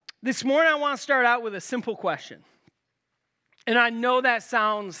This morning, I want to start out with a simple question. And I know that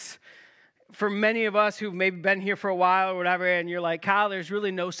sounds, for many of us who've maybe been here for a while or whatever, and you're like, Kyle, there's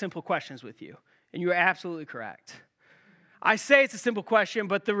really no simple questions with you. And you're absolutely correct. I say it's a simple question,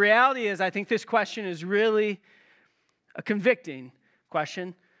 but the reality is I think this question is really a convicting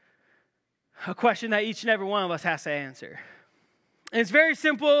question, a question that each and every one of us has to answer. And it's very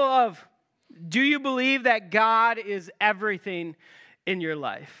simple of, do you believe that God is everything in your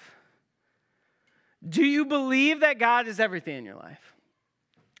life? Do you believe that God is everything in your life?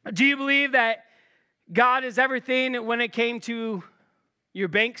 Do you believe that God is everything when it came to your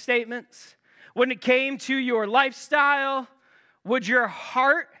bank statements? When it came to your lifestyle? Would your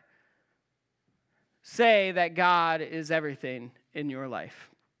heart say that God is everything in your life?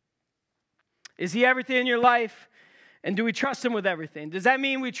 Is he everything in your life? And do we trust him with everything? Does that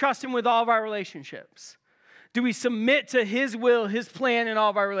mean we trust him with all of our relationships? Do we submit to his will, his plan in all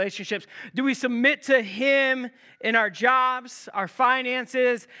of our relationships? Do we submit to him in our jobs, our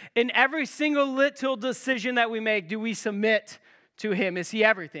finances, in every single little decision that we make? Do we submit to him? Is he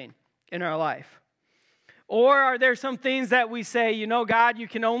everything in our life? Or are there some things that we say, you know, God, you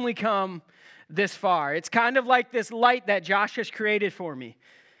can only come this far? It's kind of like this light that Josh has created for me.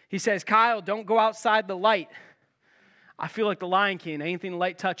 He says, Kyle, don't go outside the light. I feel like the Lion King. Anything the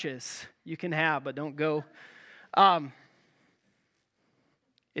light touches, you can have, but don't go.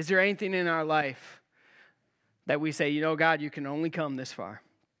 Is there anything in our life that we say, you know, God, you can only come this far?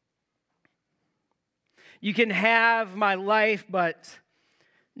 You can have my life, but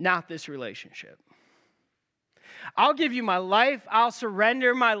not this relationship. I'll give you my life. I'll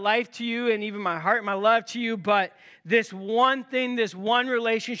surrender my life to you and even my heart, my love to you. But this one thing, this one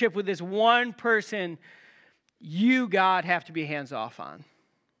relationship with this one person, you, God, have to be hands off on.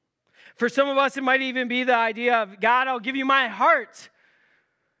 For some of us, it might even be the idea of, God, I'll give you my heart,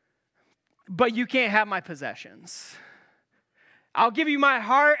 but you can't have my possessions. I'll give you my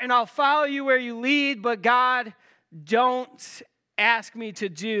heart and I'll follow you where you lead, but God, don't ask me to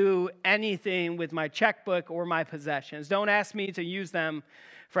do anything with my checkbook or my possessions. Don't ask me to use them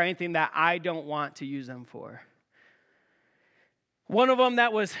for anything that I don't want to use them for. One of them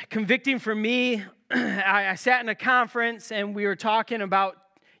that was convicting for me, I sat in a conference and we were talking about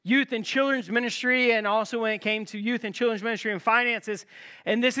youth and children's ministry, and also when it came to youth and children's ministry and finances.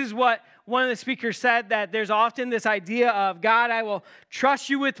 And this is what one of the speakers said, that there's often this idea of, God, I will trust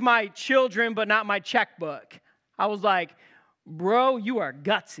you with my children, but not my checkbook. I was like, bro, you are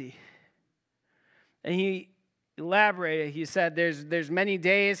gutsy. And he elaborated. He said there's many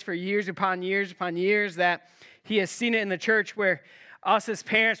days for years upon years upon years that he has seen it in the church where us as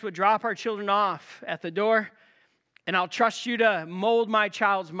parents would drop our children off at the door, and I'll trust you to mold my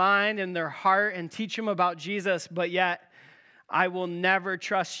child's mind and their heart and teach them about Jesus, but yet I will never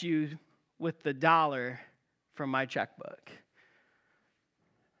trust you with the dollar from my checkbook.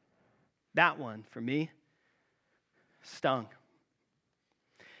 That one, for me, stung.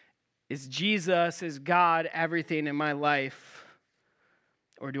 Is Jesus, is God everything in my life,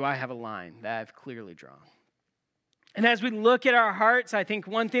 or do I have a line that I've clearly drawn? And as we look at our hearts, I think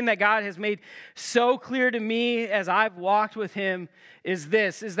one thing that God has made so clear to me as I've walked with him is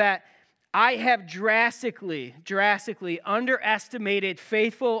this, is that I have drastically underestimated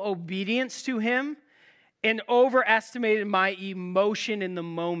faithful obedience to him and overestimated my emotion in the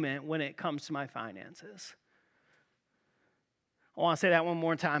moment when it comes to my finances. I want to say that one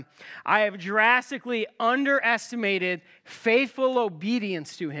more time. I have drastically underestimated faithful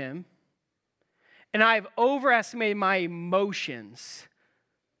obedience to him, and I've overestimated my emotions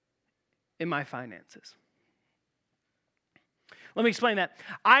in my finances. Let me explain that.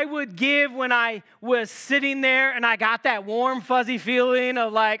 I would give when I was sitting there and I got that warm, fuzzy feeling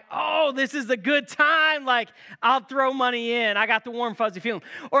of like, oh, this is a good time. Like, I'll throw money in. I got the warm, fuzzy feeling.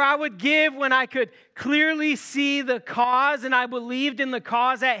 Or I would give when I could clearly see the cause and I believed in the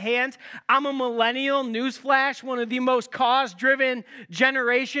cause at hand. I'm a millennial, newsflash, one of the most cause-driven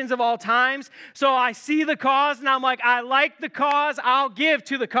generations of all times. So I see the cause and I'm like, I like the cause. I'll give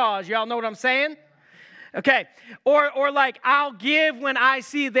to the cause. Y'all know what I'm saying? Okay, or like I'll give when I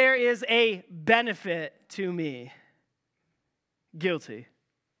see there is a benefit to me. Guilty.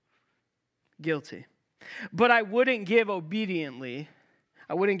 But I wouldn't give obediently.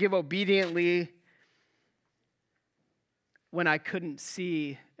 I wouldn't give obediently when I couldn't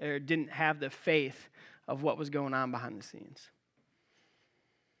see or didn't have the faith of what was going on behind the scenes.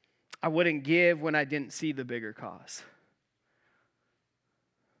 I wouldn't give when I didn't see the bigger cause.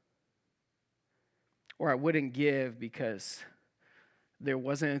 Or I wouldn't give because there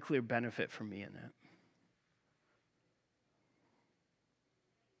wasn't a clear benefit for me in it.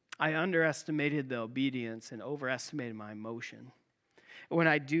 I underestimated the obedience and overestimated my emotion. When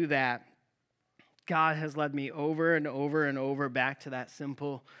I do that, God has led me over and over and over back to that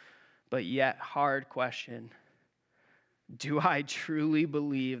simple but yet hard question. Do I truly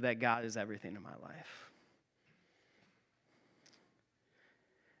believe that God is everything in my life?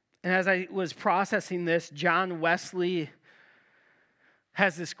 And as I was processing this, John Wesley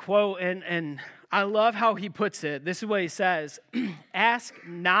has this quote, and I love how he puts it. This is what he says: ask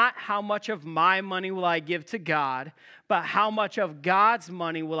not how much of my money will I give to God, but how much of God's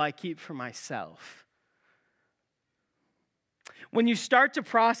money will I keep for myself. When you start to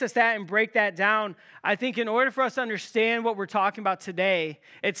process that and break that down, I think in order for us to understand what we're talking about today,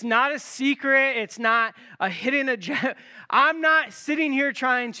 it's not a secret, it's not a hidden agenda. I'm not sitting here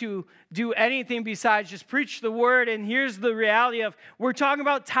trying to do anything besides just preach the word, and here's the reality of, we're talking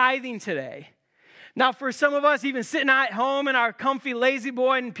about tithing today. Now, for some of us, even sitting at home in our comfy lazy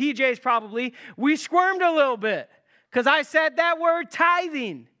boy and PJs probably, we squirmed a little bit because I said that word,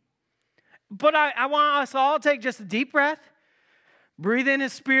 tithing. But I want us all to take just a deep breath. Breathe in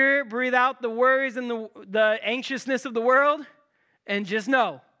His Spirit, breathe out the worries and the anxiousness of the world, and just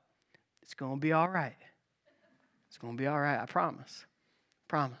know it's going to be all right. It's going to be all right, I promise.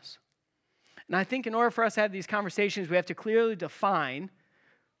 Promise. And I think in order for us to have these conversations, we have to clearly define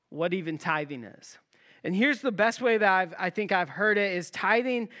what even tithing is. And here's the best way that I think I've heard it is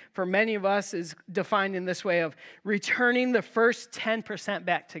tithing for many of us is defined in this way of returning the first 10%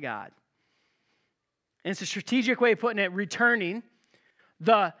 back to God. And it's a strategic way of putting it, returning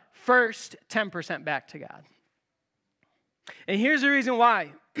the first 10% back to God. And here's the reason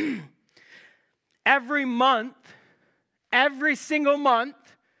why. Every month, every single month,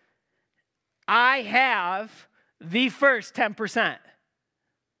 I have the first 10%.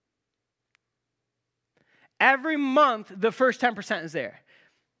 Every month, the first 10% is there.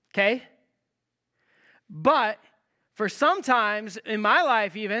 Okay? But for sometimes in my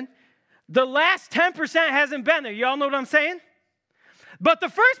life even, the last 10% hasn't been there. Y'all know what I'm saying? But the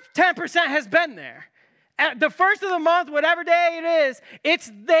first 10% has been there. At the first of the month, whatever day it is,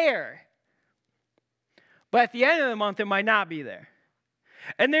 it's there. But at the end of the month, it might not be there.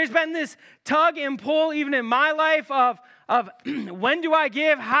 And there's been this tug and pull even in my life of when do I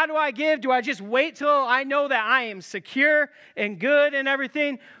give? How do I give? Do I just wait till I know that I am secure and good and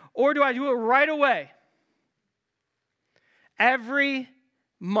everything? Or do I do it right away? Every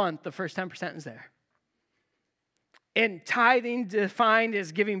month, the first 10% is there. And tithing defined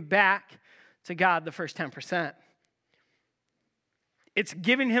as giving back to God the first 10%. It's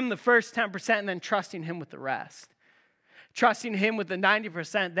giving Him the first 10% and then trusting Him with the rest. Trusting Him with the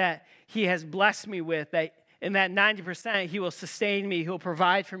 90% that He has blessed me with, that in that 90% He will sustain me, He'll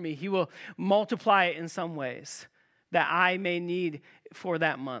provide for me, He will multiply it in some ways that I may need for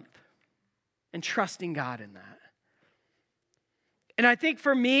that month. And trusting God in that. And I think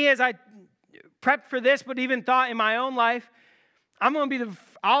for me, as I prepped for this, but even thought in my own life, I'll be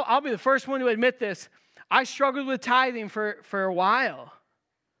the first one to admit this. I struggled with tithing for a while.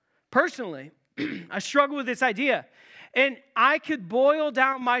 Personally, I struggled with this idea. And I could boil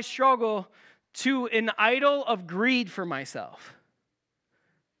down my struggle to an idol of greed for myself.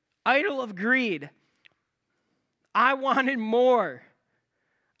 Idol of greed. I wanted more.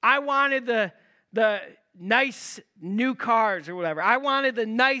 I wanted the nice new cars or whatever. I wanted the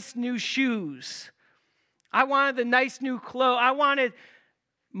nice new shoes. I wanted the nice new clothes. I wanted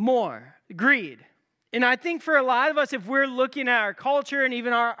more. Greed. And I think for a lot of us, if we're looking at our culture and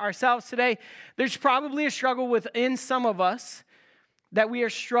even ourselves today, there's probably a struggle within some of us that we are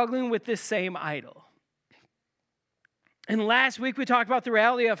struggling with this same idol. And last week we talked about the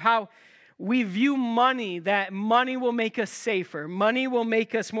reality of how we view money, that money will make us safer. Money will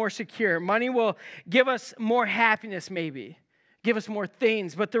make us more secure. Money will give us more happiness maybe, give us more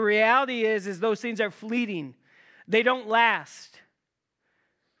things. But the reality is those things are fleeting. They don't last.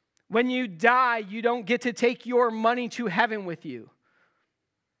 When you die, you don't get to take your money to heaven with you.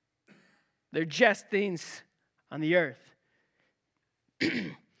 They're just things on the earth.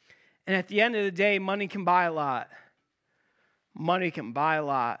 And at the end of the day, money can buy a lot. Money can buy a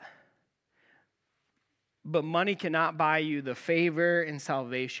lot. But money cannot buy you the favor and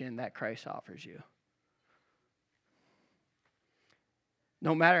salvation that Christ offers you.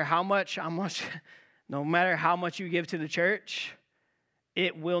 No matter how much you give to the church,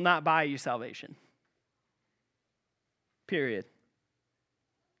 it will not buy you salvation. Period.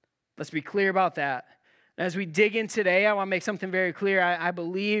 Let's be clear about that. As we dig in today, I want to make something very clear. I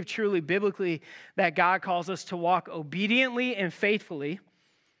believe truly biblically that God calls us to walk obediently and faithfully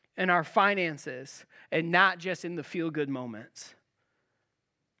in our finances and not just in the feel-good moments.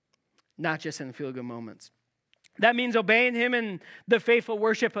 not just in the feel-good moments. That means obeying him in the faithful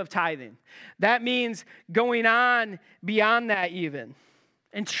worship of tithing. That means going on beyond that even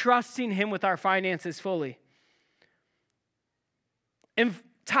and trusting him with our finances fully. And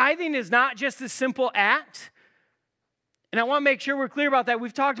tithing is not just a simple act. And I want to make sure we're clear about that.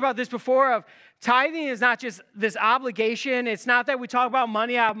 We've talked about this before of tithing is not just this obligation. It's not that we talk about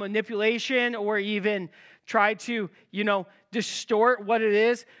money out of manipulation or even try to, distort what it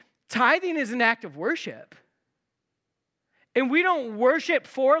is. Tithing is an act of worship. And we don't worship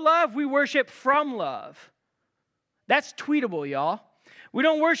for love, we worship from love. That's tweetable, y'all. We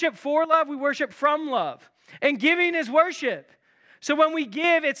don't worship for love, we worship from love. And giving is worship. So when we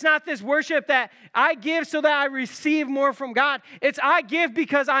give, it's not this worship that I give so that I receive more from God. It's I give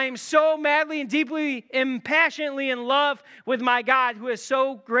because I am so madly and deeply and passionately in love with my God who has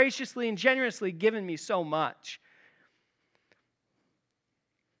so graciously and generously given me so much.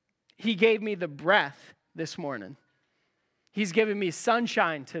 He gave me the breath this morning. He's given me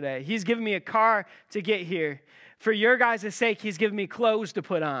sunshine today. He's given me a car to get here. For your guys' sake, he's given me clothes to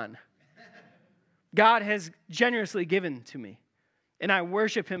put on. God has generously given to me, and I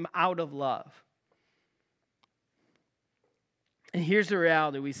worship him out of love. And here's the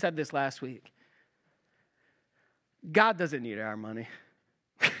reality. We said this last week. God doesn't need our money.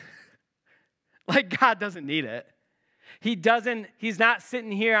 God doesn't need it. He's not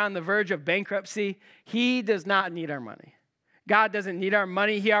sitting here on the verge of bankruptcy. He does not need our money. God doesn't need our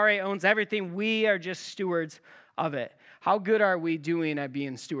money. He already owns everything. We are just stewards of it. How good are we doing at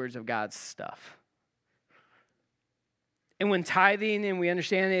being stewards of God's stuff? And when tithing and we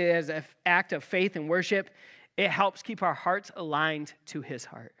understand it as an act of faith and worship, it helps keep our hearts aligned to his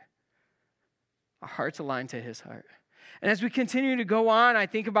heart. Our hearts aligned to his heart. And as we continue to go on, I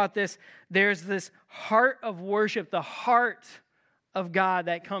think about this. There's this heart of worship, the heart of God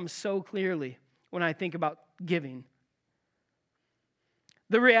that comes so clearly when I think about giving.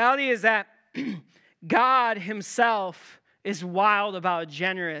 The reality is that God himself is wild about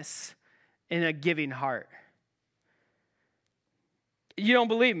generous in a giving heart. You don't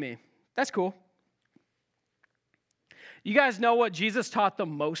believe me? That's cool. You guys know what Jesus taught the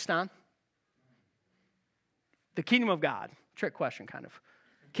most on? The kingdom of God. Trick question, kind of.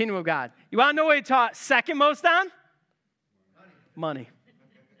 Kingdom of God. You want to know what he taught second most on? Money.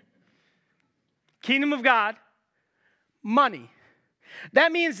 Kingdom of God, money.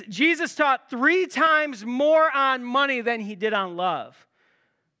 That means Jesus taught 3 times more on money than he did on love.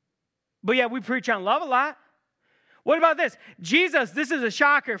 But yeah, we preach on love a lot. What about this? This is a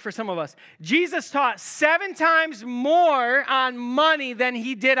shocker for some of us. Jesus taught 7 times more on money than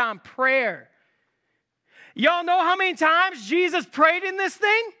he did on prayer. Y'all know how many times Jesus prayed in this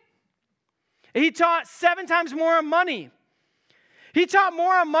thing? He taught 7 times more on money. He taught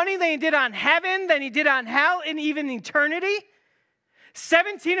more on money than he did on heaven, than he did on hell, and even eternity.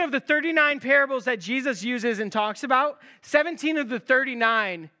 17 of the 39 parables that Jesus uses and talks about, 17 of the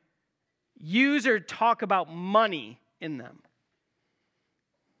 39 use or talk about money in them.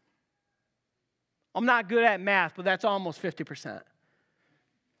 I'm not good at math, but that's almost 50%.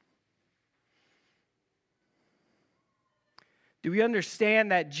 Do we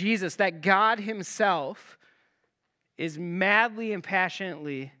understand that Jesus, that God himself, is madly and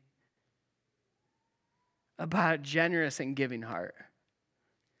passionately about a generous and giving heart?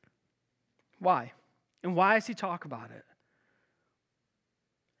 Why? And why does he talk about it?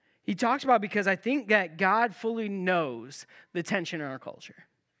 He talks about it because I think that God fully knows the tension in our culture.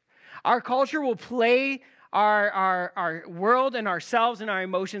 Our culture will play our world and ourselves and our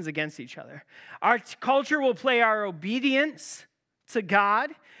emotions against each other. Our culture will play our obedience to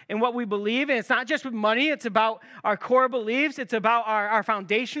God and what we believe. And it's not just with money. It's about our core beliefs. It's about our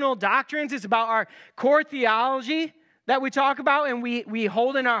foundational doctrines. It's about our core theology that we talk about and we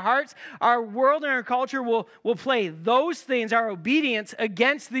hold in our hearts. Our world and our culture will play those things, our obedience,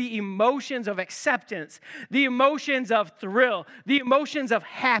 against the emotions of acceptance, the emotions of thrill, the emotions of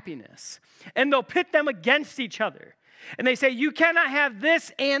happiness. And they'll pit them against each other. And they say, you cannot have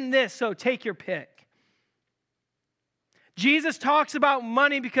this and this, so take your pick. Jesus talks about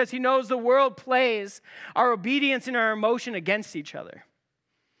money because he knows the world plays our obedience and our emotion against each other.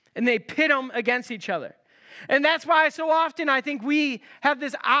 And they pit them against each other. And that's why so often I think we have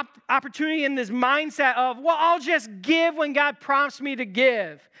this opportunity and this mindset of, well, I'll just give when God prompts me to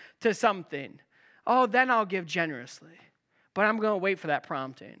give to something. Oh, then I'll give generously. But I'm going to wait for that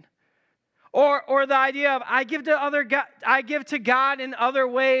prompting. Or the idea of I give to God in other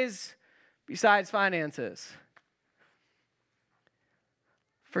ways besides finances.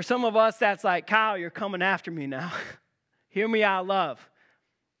 For some of us, that's like, Kyle, you're coming after me now. Hear me out, love.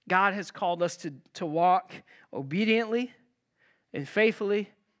 God has called us to walk obediently and faithfully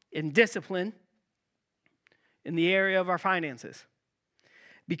in discipline in the area of our finances,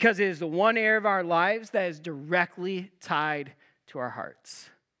 because it is the one area of our lives that is directly tied to our hearts.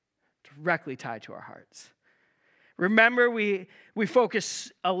 Directly tied to our hearts. Remember, we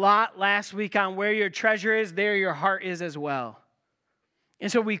focused a lot last week on where your treasure is, there your heart is as well.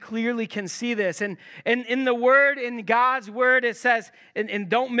 And so we clearly can see this. And in the Word, in God's Word, it says, and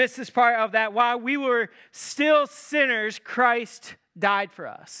don't miss this part of that, while we were still sinners, Christ died for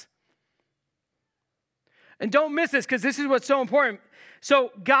us. And don't miss this, because this is what's so important.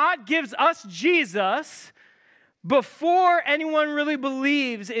 So God gives us Jesus before anyone really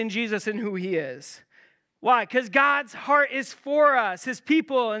believes in Jesus and who he is. Why? Because God's heart is for us, his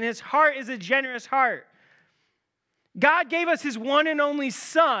people, and his heart is a generous heart. God gave us his one and only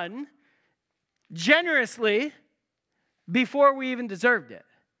Son generously before we even deserved it.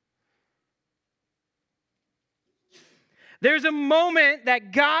 There's a moment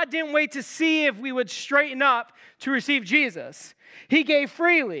that God didn't wait to see if we would straighten up to receive Jesus. He gave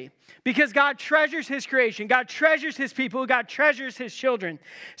freely because God treasures his creation. God treasures his people. God treasures his children.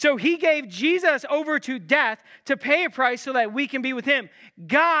 So he gave Jesus over to death to pay a price so that we can be with him.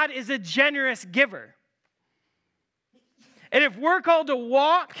 God is a generous giver. And if we're called to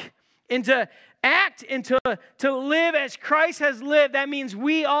walk and to act and to live as Christ has lived, that means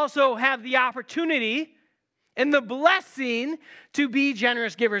we also have the opportunity and the blessing to be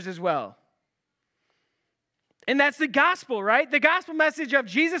generous givers as well. And that's the gospel, right? The gospel message of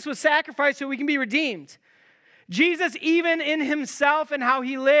Jesus was sacrificed so we can be redeemed. Jesus, even in himself and how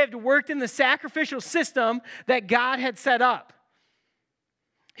he lived, worked in the sacrificial system that God had set up.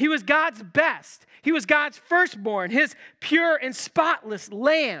 He was God's best. He was God's firstborn, his pure and spotless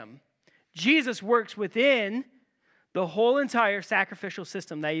lamb. Jesus works within the whole entire sacrificial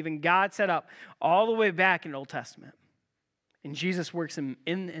system that even God set up all the way back in the Old Testament. And Jesus works in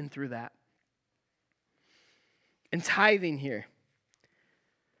and through that. And tithing here.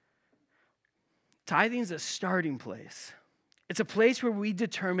 Tithing is a starting place. It's a place where we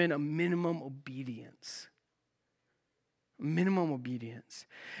determine a minimum obedience. Minimum obedience.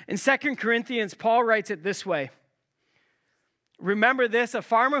 In 2 Corinthians, Paul writes it this way. Remember this, a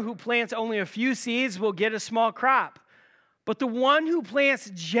farmer who plants only a few seeds will get a small crop, but the one who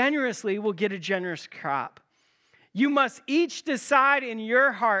plants generously will get a generous crop. You must each decide in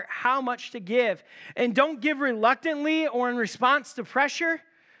your heart how much to give, and don't give reluctantly or in response to pressure.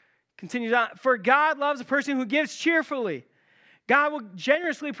 Continues on, for God loves a person who gives cheerfully. God will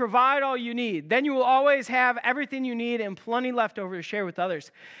generously provide all you need. Then you will always have everything you need and plenty left over to share with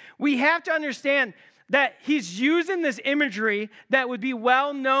others. We have to understand that he's using this imagery that would be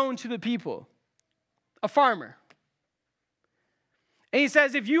well known to the people. A farmer. And he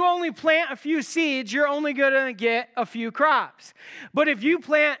says, if you only plant a few seeds, you're only going to get a few crops. But if you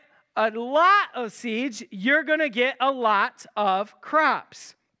plant a lot of seeds, you're going to get a lot of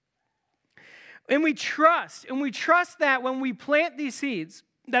crops. And we trust that when we plant these seeds,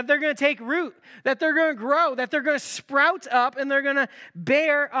 that they're going to take root, that they're going to grow, that they're going to sprout up, and they're going to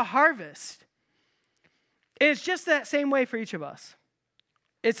bear a harvest. And it's just that same way for each of us.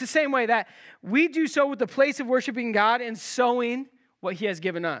 It's the same way that we do so with the place of worshiping God and sowing what he has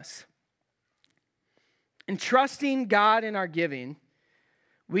given us. And trusting God in our giving,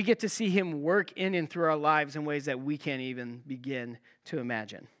 we get to see him work in and through our lives in ways that we can't even begin to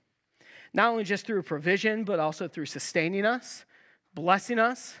imagine. Not only just through provision, but also through sustaining us, blessing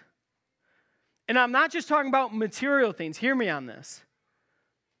us. And I'm not just talking about material things. Hear me on this.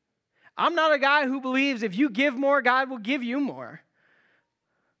 I'm not a guy who believes if you give more, God will give you more.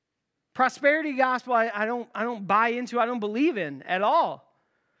 Prosperity gospel, I don't buy into, I don't believe in at all.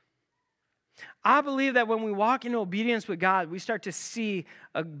 I believe that when we walk in obedience with God, we start to see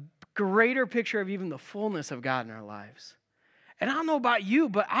a greater picture of even the fullness of God in our lives. And I don't know about you,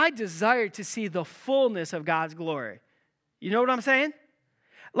 but I desire to see the fullness of God's glory. You know what I'm saying?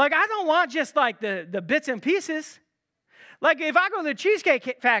 Like, I don't want just like the bits and pieces. Like, if I go to the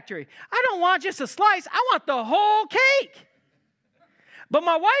Cheesecake Factory, I don't want just a slice. I want the whole cake. But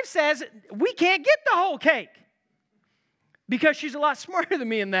my wife says we can't get the whole cake because she's a lot smarter than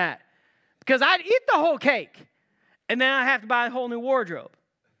me in that. Because I'd eat the whole cake, and then I have to buy a whole new wardrobe.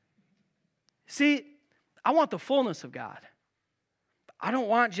 See, I want the fullness of God. I don't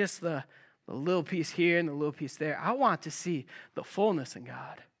want just the little piece here and the little piece there. I want to see the fullness in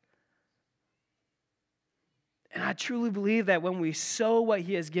God. And I truly believe that when we sow what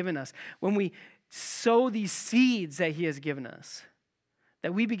he has given us, when we sow these seeds that he has given us,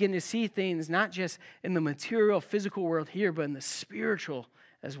 that we begin to see things not just in the material, physical world here, but in the spiritual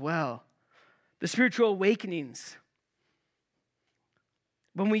as well. The spiritual awakenings.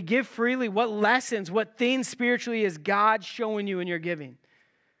 When we give freely, what lessons, what things spiritually is God showing you in your giving?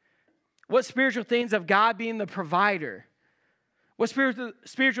 What spiritual things of God being the provider? What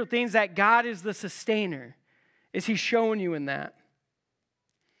spiritual things that God is the sustainer? Is he showing you in that?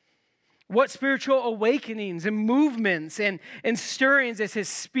 What spiritual awakenings and movements and stirrings is his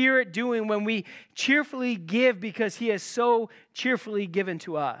Spirit doing when we cheerfully give because he has so cheerfully given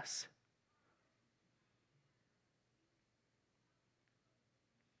to us?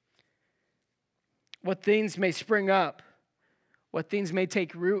 What things may spring up? What things may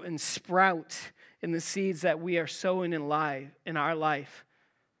take root and sprout in the seeds that we are sowing in our life?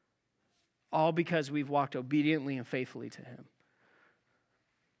 All because we've walked obediently and faithfully to him.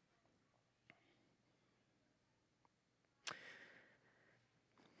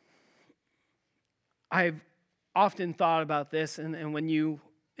 I've often thought about this, and when you,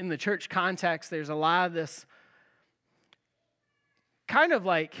 in the church context, there's a lot of this kind of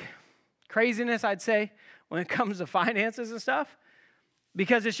like craziness, I'd say, when it comes to finances and stuff,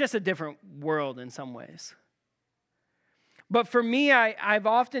 because it's just a different world in some ways. But for me, I've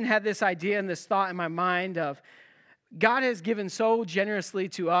often had this idea and this thought in my mind of God has given so generously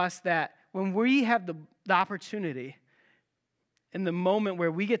to us that when we have the opportunity in the moment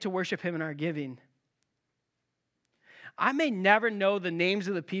where we get to worship him in our giving, I may never know the names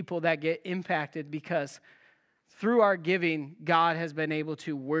of the people that get impacted because through our giving, God has been able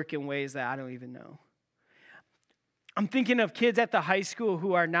to work in ways that I don't even know. I'm thinking of kids at the high school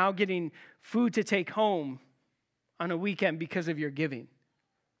who are now getting food to take home on a weekend because of your giving.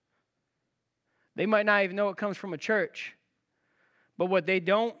 They might not even know it comes from a church. But what they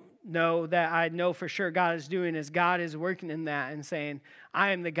don't know that I know for sure God is doing is God is working in that and saying,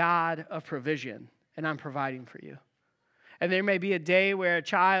 I am the God of provision and I'm providing for you. And there may be a day where a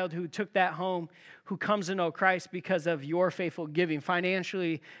child who took that home, who comes to know Christ because of your faithful giving,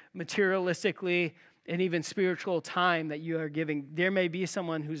 financially, materialistically, and even spiritual time that you are giving. There may be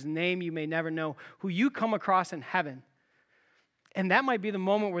someone whose name you may never know, who you come across in heaven. And that might be the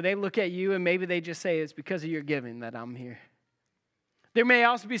moment where they look at you and maybe they just say, it's because of your giving that I'm here. There may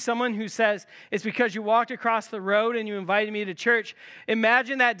also be someone who says, it's because you walked across the road and you invited me to church.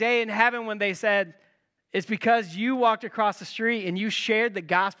 Imagine that day in heaven when they said, it's because you walked across the street and you shared the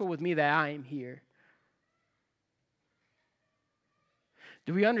gospel with me that I am here.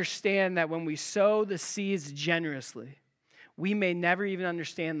 Do we understand that when we sow the seeds generously, we may never even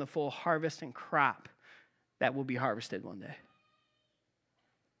understand the full harvest and crop that will be harvested one day?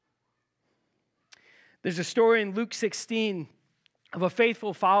 There's a story in Luke 16 of a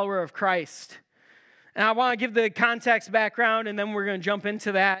faithful follower of Christ. And I want to give the context background, and then we're going to jump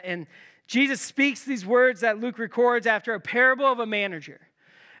into that. And Jesus speaks these words that Luke records after a parable of a manager.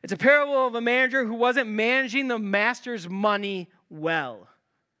 It's a parable of a manager who wasn't managing the master's money well.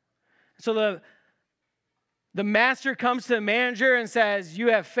 So the master comes to the manager and says, you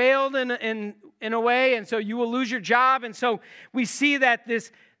have failed in a way, and so you will lose your job. And so we see that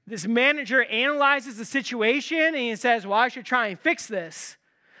this manager analyzes the situation, and he says, well, I should try and fix this.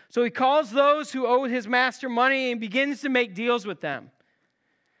 So he calls those who owed his master money and begins to make deals with them.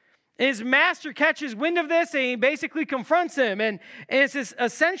 And his master catches wind of this and he basically confronts him. And it's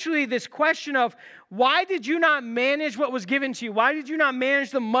essentially this question of, why did you not manage what was given to you? Why did you not manage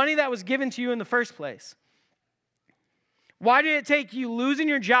the money that was given to you in the first place? Why did it take you losing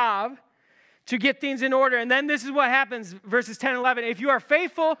your job to get things in order? And then this is what happens, verses 10 and 11. If you are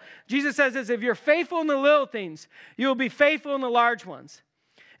faithful, Jesus says this, if you're faithful in the little things, you will be faithful in the large ones.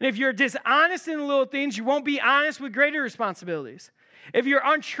 And if you're dishonest in the little things, you won't be honest with greater responsibilities. If you're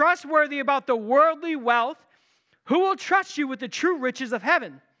untrustworthy about the worldly wealth, who will trust you with the true riches of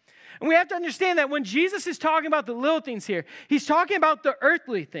heaven? And we have to understand that when Jesus is talking about the little things here, he's talking about the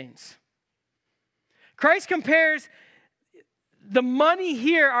earthly things. Christ compares the money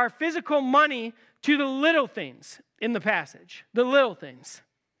here, our physical money, to the little things in the passage, the little things.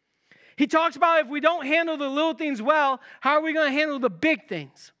 He talks about if we don't handle the little things well, how are we going to handle the big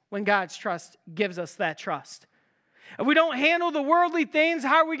things when God's trust gives us that trust? If we don't handle the worldly things,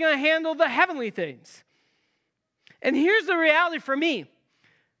 how are we going to handle the heavenly things? And here's the reality for me.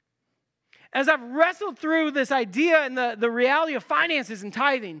 As I've wrestled through this idea and the reality of finances and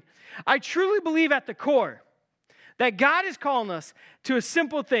tithing, I truly believe at the core that God is calling us to a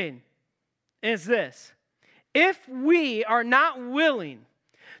simple thing. And it's this. If we are not willing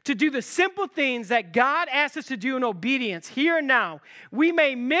to do the simple things that God asks us to do in obedience here and now, we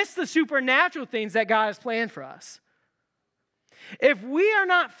may miss the supernatural things that God has planned for us. If we are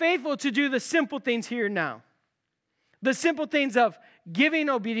not faithful to do the simple things here and now, the simple things of giving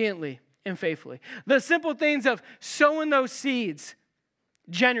obediently and faithfully. The simple things of sowing those seeds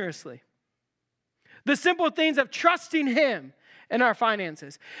generously. The simple things of trusting Him in our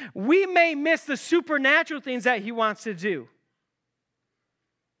finances. We may miss the supernatural things that He wants to do.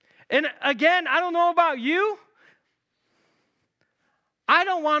 And again, I don't know about you. I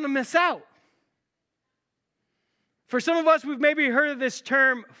don't want to miss out. For some of us, we've maybe heard of this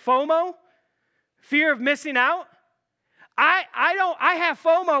term FOMO, fear of missing out. I have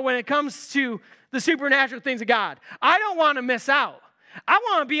FOMO when it comes to the supernatural things of God. I don't want to miss out. I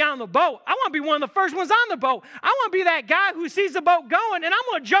want to be on the boat. I want to be one of the first ones on the boat. I want to be that guy who sees the boat going, and I'm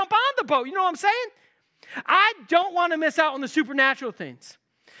going to jump on the boat. You know what I'm saying? I don't want to miss out on the supernatural things.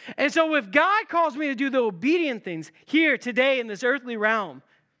 And so if God calls me to do the obedient things here, today, in this earthly realm,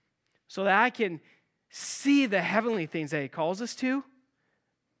 so that I can see the heavenly things that He calls us to,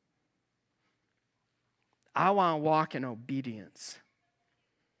 I want to walk in obedience.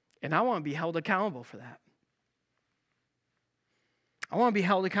 And I want to be held accountable for that. I want to be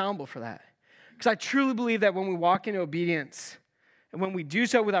held accountable for that. Because I truly believe that when we walk in obedience, and when we do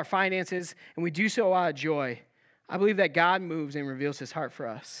so with our finances, and we do so out of joy, I believe that God moves and reveals His heart for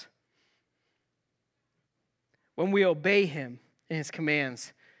us. When we obey Him and His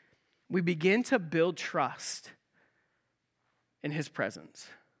commands, we begin to build trust in His presence.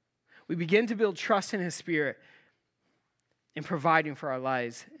 We begin to build trust in His Spirit in providing for our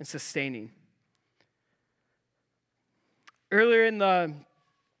lives and sustaining. Earlier in the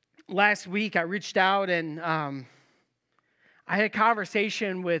last week, I reached out and I had a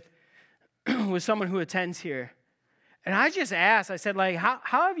conversation with someone who attends here. And I just asked, I said, like, how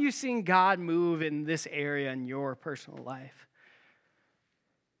have you seen God move in this area in your personal life?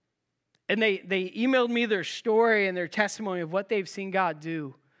 And they emailed me their story and their testimony of what they've seen God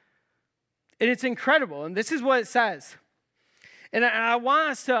do. And it's incredible. And this is what it says. And I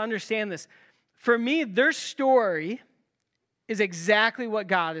want us to understand this. For me, their story is exactly what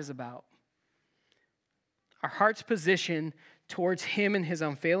God is about. Our heart's position towards Him and His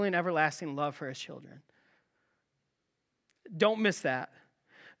unfailing, everlasting love for His children. Don't miss that.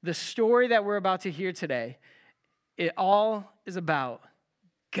 The story that we're about to hear today, it all is about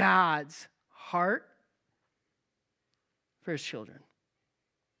God's heart for His children.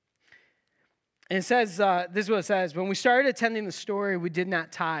 And it says, this is what it says, when we started attending the story, we did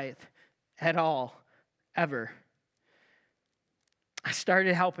not tithe at all, ever. I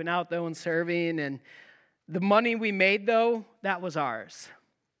started helping out, though, and serving, and the money we made, though, that was ours.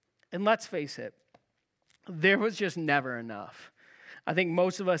 And let's face it, there was just never enough. I think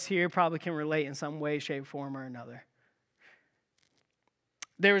most of us here probably can relate in some way, shape, form, or another.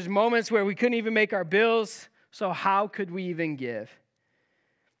 There was moments where we couldn't even make our bills, so how could we even give?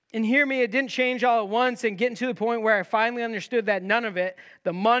 And hear me, it didn't change all at once and getting to the point where I finally understood that none of it,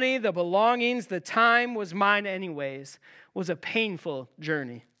 the money, the belongings, the time was mine anyways, was a painful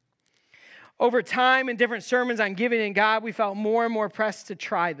journey. Over time in different sermons on giving in God, we felt more and more pressed to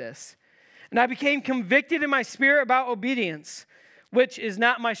try this. And I became convicted in my spirit about obedience, which is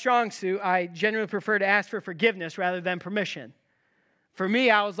not my strong suit. I generally prefer to ask for forgiveness rather than permission. For me,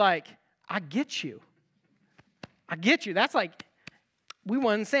 I was like, I get you. I get you. That's like, we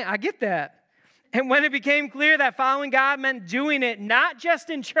wasn't saying, I get that. And when it became clear that following God meant doing it not just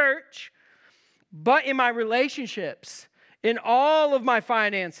in church, but in my relationships, in all of my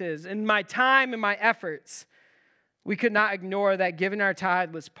finances, in my time and my efforts, we could not ignore that giving our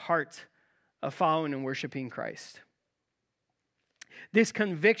tithe was part of following and worshiping Christ. This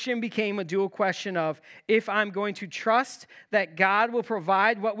conviction became a dual question of if I'm going to trust that God will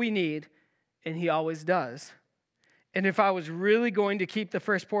provide what we need, and He always does, and if I was really going to keep the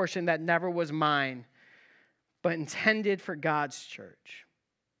first portion that never was mine, but intended for God's church.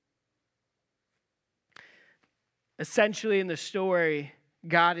 Essentially, in the story,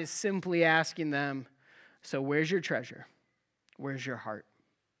 God is simply asking them, so where's your treasure? Where's your heart?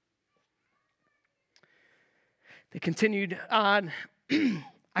 They continued on.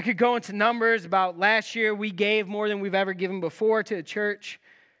 I could go into numbers about last year. We gave more than we've ever given before to the church.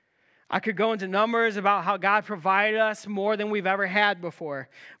 I could go into numbers about how God provided us more than we've ever had before.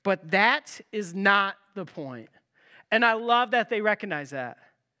 But that is not the point. And I love that they recognize that.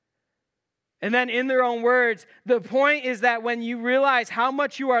 And then in their own words, the point is that when you realize how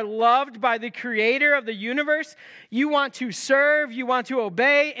much you are loved by the Creator of the universe, you want to serve, you want to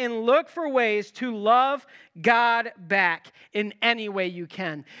obey, and look for ways to love God back in any way you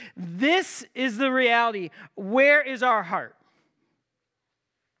can. This is the reality. Where is our heart?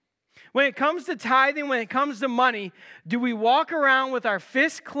 When it comes to tithing, when it comes to money, do we walk around with our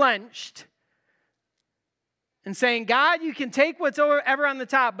fists clenched and saying, God, you can take what's ever on the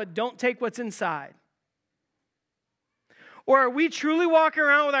top, but don't take what's inside? Or are we truly walking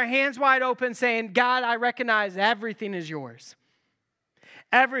around with our hands wide open saying, God, I recognize everything is yours.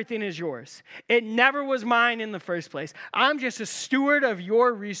 Everything is yours. It never was mine in the first place. I'm just a steward of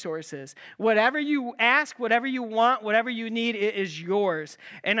your resources. Whatever you ask, whatever you want, whatever you need, it is yours.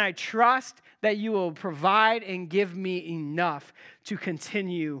 And I trust that you will provide and give me enough to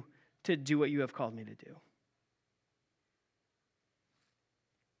continue to do what you have called me to do.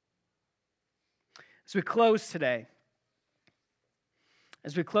 As we close today,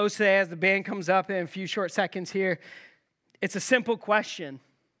 as the band comes up in a few short seconds here, it's a simple question.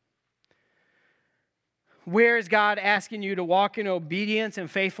 Where is God asking you to walk in obedience and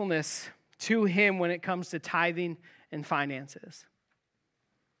faithfulness to Him when it comes to tithing and finances?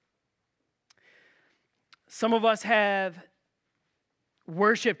 Some of us have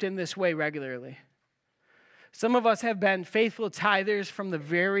worshiped in this way regularly. Some of us have been faithful tithers from the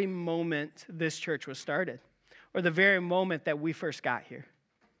very moment this church was started, or the very moment that we first got here.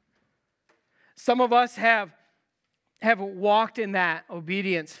 Some of us have walked in that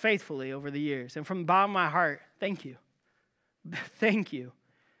obedience faithfully over the years. And from the bottom of my heart, thank you. Thank you.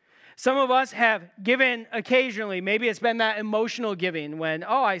 Some of us have given occasionally. Maybe it's been that emotional giving when,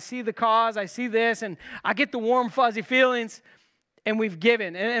 I see the cause, I see this, and I get the warm, fuzzy feelings, and we've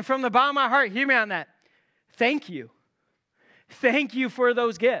given. And from the bottom of my heart, hear me on that. Thank you. Thank you for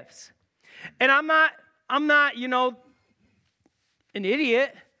those gifts. And I'm not, an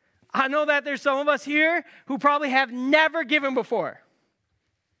idiot. I know that there's some of us here who probably have never given before.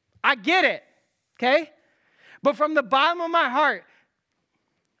 I get it, okay? But from the bottom of my heart,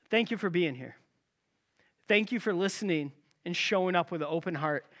 thank you for being here. Thank you for listening and showing up with an open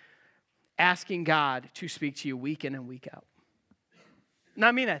heart, asking God to speak to you week in and week out. And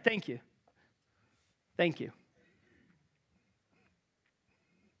I mean that. Thank you. Thank you.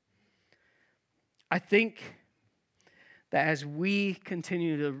 I think that as we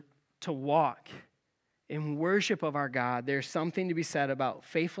continue to walk in worship of our God, there's something to be said about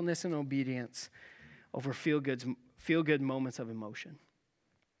faithfulness and obedience over feel-good moments of emotion.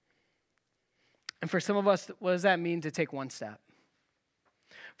 And for some of us, what does that mean to take one step?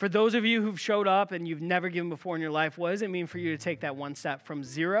 For those of you who've showed up and you've never given before in your life, what does it mean for you to take that one step from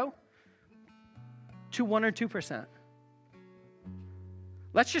 0 to 1 or 2%?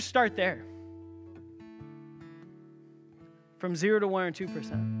 Let's just start there. From 0 to 1 or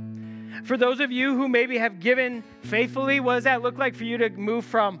 2%. For those of you who maybe have given faithfully, what does that look like for you to move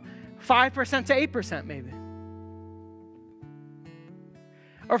from 5% to 8% maybe?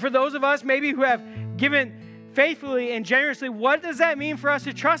 Or for those of us maybe who have given faithfully and generously, what does that mean for us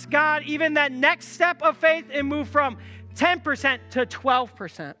to trust God even that next step of faith and move from 10% to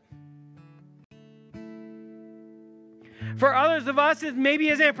 12%? For others of us, it maybe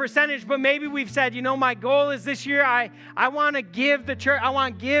isn't a percentage, but maybe we've said, my goal is this year, I want to give the church, I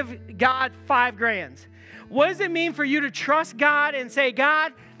want to give God $5,000. What does it mean for you to trust God and say,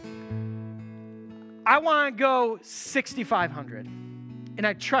 God, I want to go $6,500, and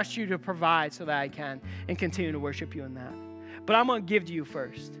I trust you to provide so that I can and continue to worship you in that. But I'm going to give to you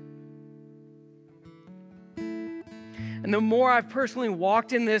first. And the more I've personally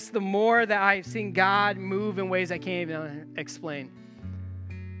walked in this, the more that I've seen God move in ways I can't even explain.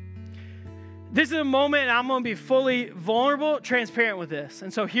 This is a moment, and I'm going to be fully vulnerable, transparent with this.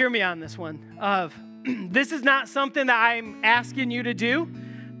 And so hear me on this one. This is not something that I'm asking you to do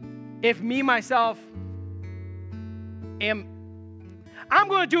if me, myself, I'm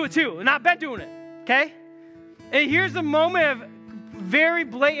going to do it too, and I've been doing it, okay? And here's a moment of very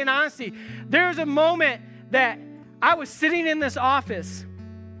blatant honesty. There's a moment that I was sitting in this office,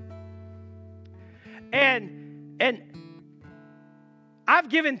 and I've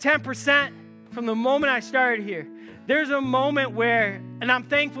given 10% from the moment I started here. There's a moment where, and I'm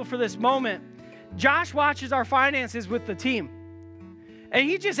thankful for this moment, Josh watches our finances with the team. And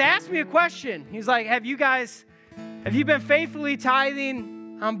he just asked me a question. He's like, have you been faithfully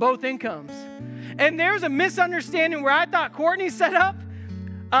tithing on both incomes? And there's a misunderstanding where I thought Courtney set up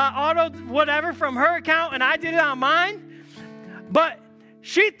auto whatever from her account, and I did it on mine. But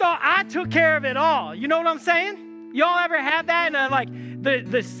she thought I took care of it all. You know what I'm saying? Y'all ever had that? And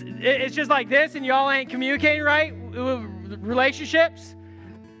it's just like this, and y'all ain't communicating right? Relationships?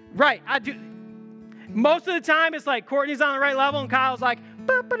 Right, I do. Most of the time, it's like Courtney's on the right level, and Kyle's like,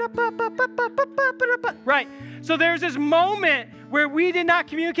 right. So there's this moment where we did not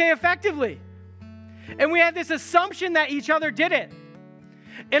communicate effectively. And we had this assumption that each other did it.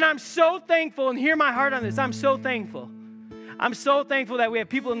 And I'm so thankful, and hear my heart on this, I'm so thankful. I'm so thankful that we have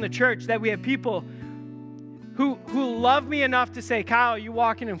people in the church, that we have people who love me enough to say, Kyle, you're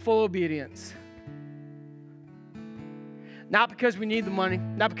walking in full obedience. Not because we need the money,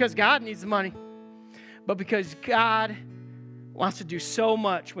 not because God needs the money, but because God wants to do so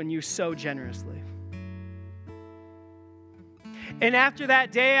much when you sow generously. And after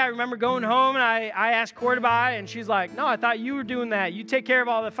that day, I remember going home and I asked Court about it, and she's like, no, I thought you were doing that. You take care of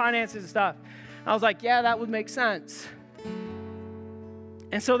all the finances and stuff. And I was like, yeah, that would make sense.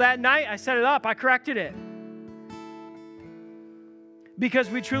 And so that night, I set it up. I corrected it. Because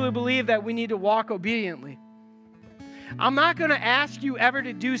we truly believe that we need to walk obediently. I'm not going to ask you ever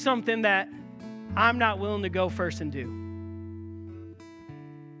to do something that I'm not willing to go first and do.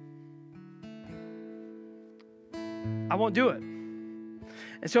 I won't do it.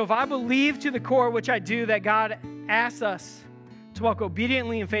 And so if I believe to the core, which I do, that God asks us to walk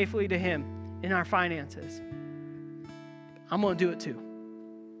obediently and faithfully to Him in our finances, I'm going to do it too.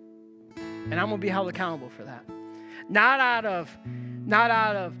 And I'm going to be held accountable for that. Not out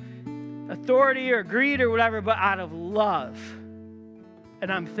of authority or greed or whatever, but out of love.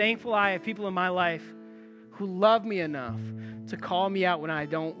 And I'm thankful I have people in my life who love me enough to call me out when I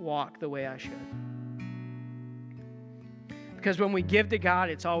don't walk the way I should. Because when we give to God,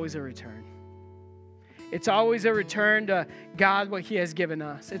 it's always a return. It's always a return to God what He has given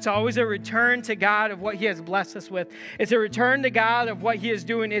us. It's always a return to God of what He has blessed us with. It's a return to God of what He is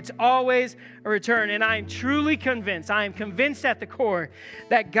doing. It's always a return. And I am truly convinced, I am convinced at the core,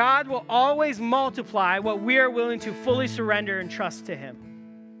 that God will always multiply what we are willing to fully surrender and trust to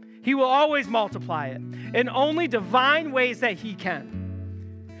Him. He will always multiply it in only divine ways that He can.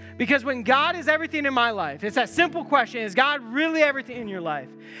 Because when God is everything in my life, it's that simple question, is God really everything in your life?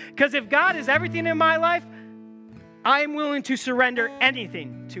 Because if God is everything in my life, I am willing to surrender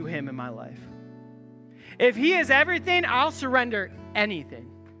anything to Him in my life. If He is everything, I'll surrender anything.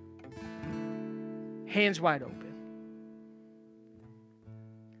 Hands wide open.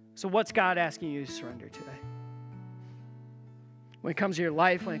 So what's God asking you to surrender today? When it comes to your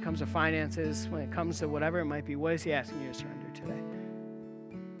life, when it comes to finances, when it comes to whatever it might be, what is He asking you to surrender today?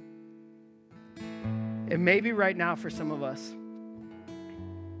 And maybe right now for some of us,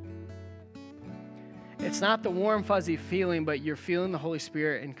 it's not the warm, fuzzy feeling, but you're feeling the Holy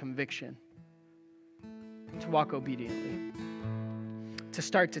Spirit in conviction to walk obediently, to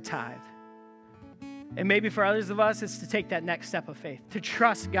start to tithe. And maybe for others of us, it's to take that next step of faith, to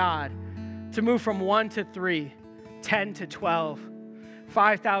trust God, to move from 1 to 3, 10 to 12,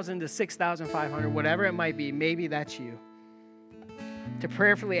 5,000 to 6,500, whatever it might be. Maybe that's you. To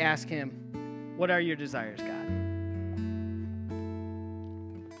prayerfully ask Him, what are your desires, God?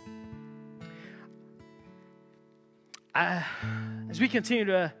 As we continue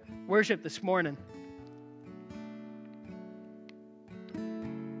to worship this morning,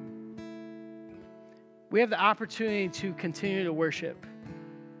 we have the opportunity to continue to worship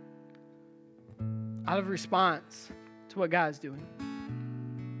out of response to what God is doing.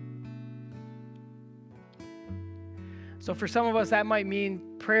 So for some of us, that might mean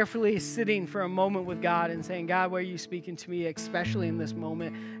prayerfully sitting for a moment with God and saying, God, where are you speaking to me, especially in this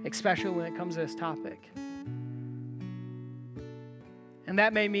moment, especially when it comes to this topic? And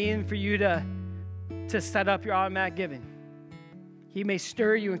that may mean for you to set up your automatic giving. He may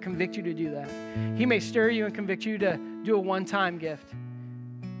stir you and convict you to do that. He may stir you and convict you to do a one-time gift.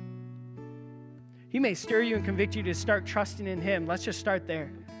 He may stir you and convict you to start trusting in Him. Let's just start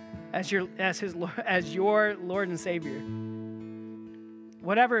there as your Lord and Savior.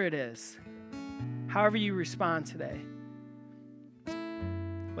 Whatever it is, however you respond today,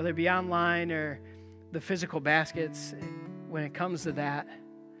 whether it be online or the physical baskets, when it comes to that,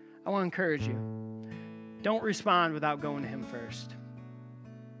 I want to encourage you. Don't respond without going to Him first.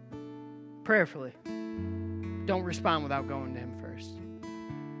 Prayerfully. Don't respond without going to Him first.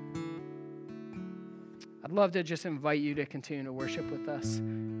 I'd love to just invite you to continue to worship with us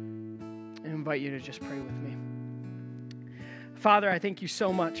and invite you to just pray with me. Father, I thank you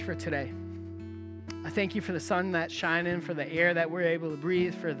so much for today. I thank you for the sun that's shining, for the air that we're able to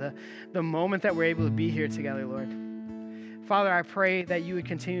breathe, for the moment that we're able to be here together, Lord. Father, I pray that you would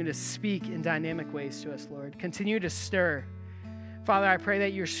continue to speak in dynamic ways to us, Lord. Continue to stir. Father, I pray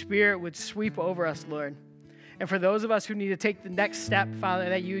that your Spirit would sweep over us, Lord. And for those of us who need to take the next step, Father,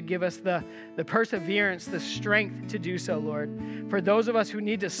 that you would give us the perseverance, the strength to do so, Lord. For those of us who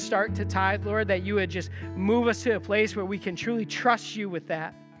need to start to tithe, Lord, that you would just move us to a place where we can truly trust you with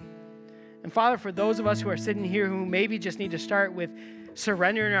that. And Father, for those of us who are sitting here who maybe just need to start with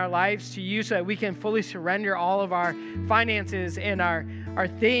surrendering our lives to you so that we can fully surrender all of our finances and our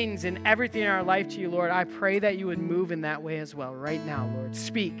things and everything in our life to you, Lord, I pray that you would move in that way as well right now, Lord.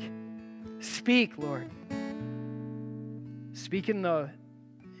 Speak. Speak, Lord. Speak in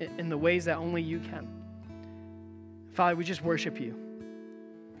the ways that only you can. Father, we just worship you.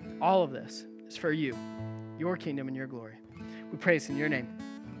 All of this is for you, your kingdom and your glory. We praise in your name.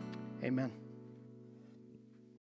 Amen.